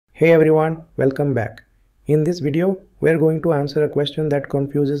Hey everyone, welcome back. In this video, we are going to answer a question that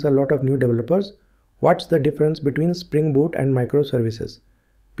confuses a lot of new developers. What's the difference between Spring Boot and microservices?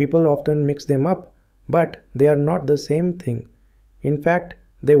 People often mix them up, but they are not the same thing. In fact,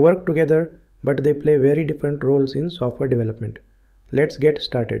 they work together, but they play very different roles in software development. Let's get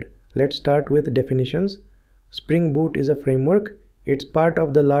started. Let's start with definitions. Spring Boot is a framework. It's part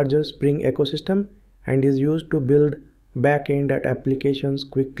of the larger Spring ecosystem and is used to build back-end applications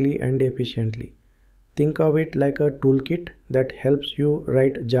quickly and efficiently. Think of it like a toolkit that helps you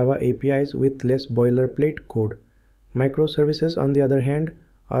write Java APIs with less boilerplate code. Microservices, on the other hand,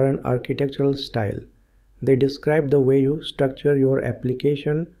 are an architectural style. They describe the way you structure your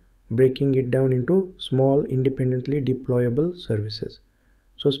application, breaking it down into small, independently deployable services.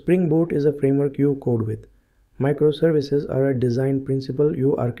 So Spring Boot is a framework you code with. Microservices are a design principle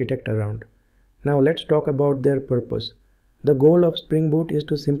you architect around. Now let's talk about their purpose. The goal of Spring Boot is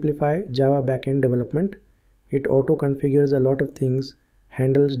to simplify Java backend development. It auto-configures a lot of things,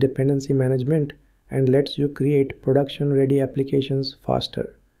 handles dependency management, and lets you create production-ready applications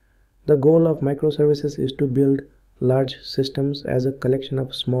faster. The goal of microservices is to build large systems as a collection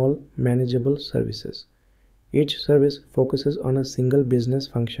of small, manageable services. Each service focuses on a single business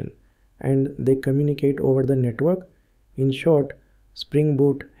function, and they communicate over the network. In short, Spring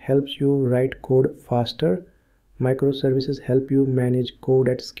Boot helps you write code faster. Microservices help you manage code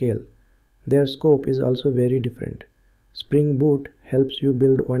at scale. Their scope is also very different. Spring Boot helps you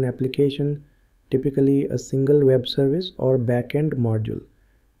build one application, typically a single web service or backend module.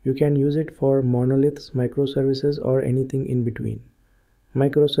 You can use it for monoliths, microservices, or anything in between.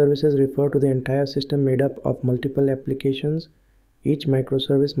 Microservices refer to the entire system made up of multiple applications. Each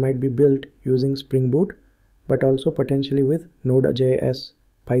microservice might be built using Spring Boot, but also potentially with Node.js,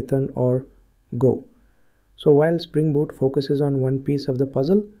 Python, or Go. So while Spring Boot focuses on one piece of the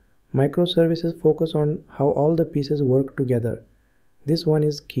puzzle, microservices focus on how all the pieces work together. This one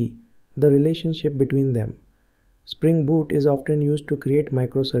is key, the relationship between them. Spring Boot is often used to create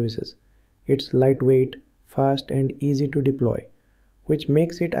microservices. It's lightweight, fast, and easy to deploy, which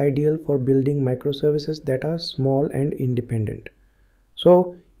makes it ideal for building microservices that are small and independent.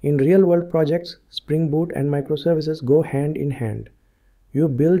 So in real-world projects, Spring Boot and microservices go hand in hand. You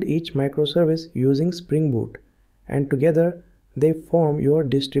build each microservice using Spring Boot, and together they form your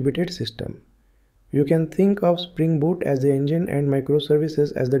distributed system. You can think of Spring Boot as the engine and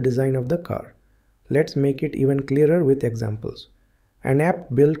microservices as the design of the car. Let's make it even clearer with examples. An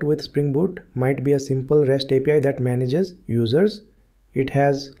app built with Spring Boot might be a simple REST API that manages users. It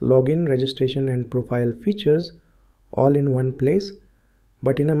has login, registration, and profile features all in one place.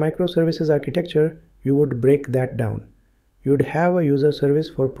 But in a microservices architecture, you would break that down. You'd have a user service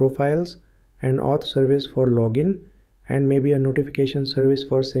for profiles, an auth service for login, and maybe a notification service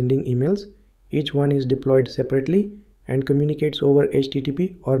for sending emails. Each one is deployed separately and communicates over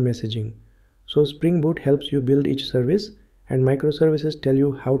HTTP or messaging. So Spring Boot helps you build each service, and microservices tell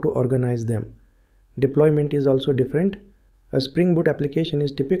you how to organize them. Deployment is also different. A Spring Boot application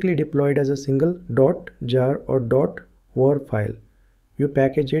is typically deployed as a single .jar or .war file. You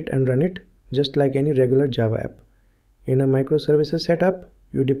package it and run it just like any regular Java app. In a microservices setup,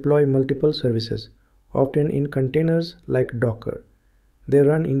 you deploy multiple services, often in containers like Docker. They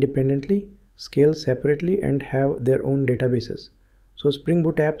run independently, scale separately, and have their own databases. So Spring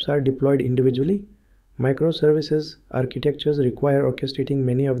Boot apps are deployed individually. Microservices architectures require orchestrating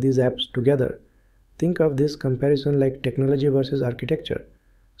many of these apps together. Think of this comparison like technology versus architecture.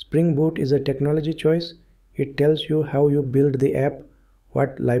 Spring Boot is a technology choice. It tells you how you build the app,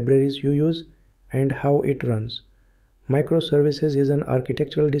 what libraries you use, and how it runs. Microservices is an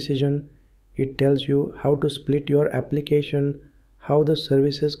architectural decision. It tells you how to split your application, how the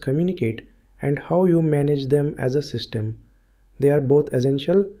services communicate, and how you manage them as a system. They are both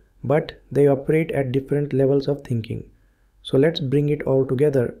essential, but they operate at different levels of thinking. So let's bring it all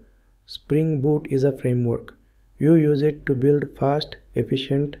together. Spring Boot is a framework. You use it to build fast,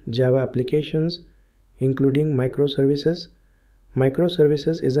 efficient Java applications, including microservices.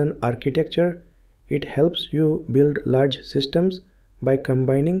 Microservices is an architecture. It helps you build large systems by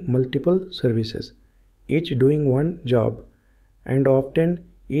combining multiple services, each doing one job, and often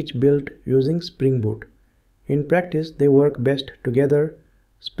each built using Spring Boot. In practice, they work best together.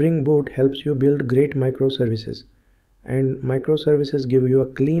 Spring Boot helps you build great microservices, and microservices give you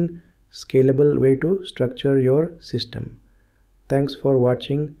a clean, scalable way to structure your system. Thanks for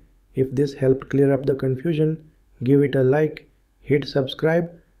watching. If this helped clear up the confusion, give it a like, hit subscribe,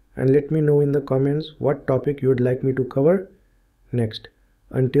 and let me know in the comments what topic you would like me to cover next.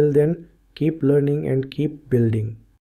 Until then, keep learning and keep building.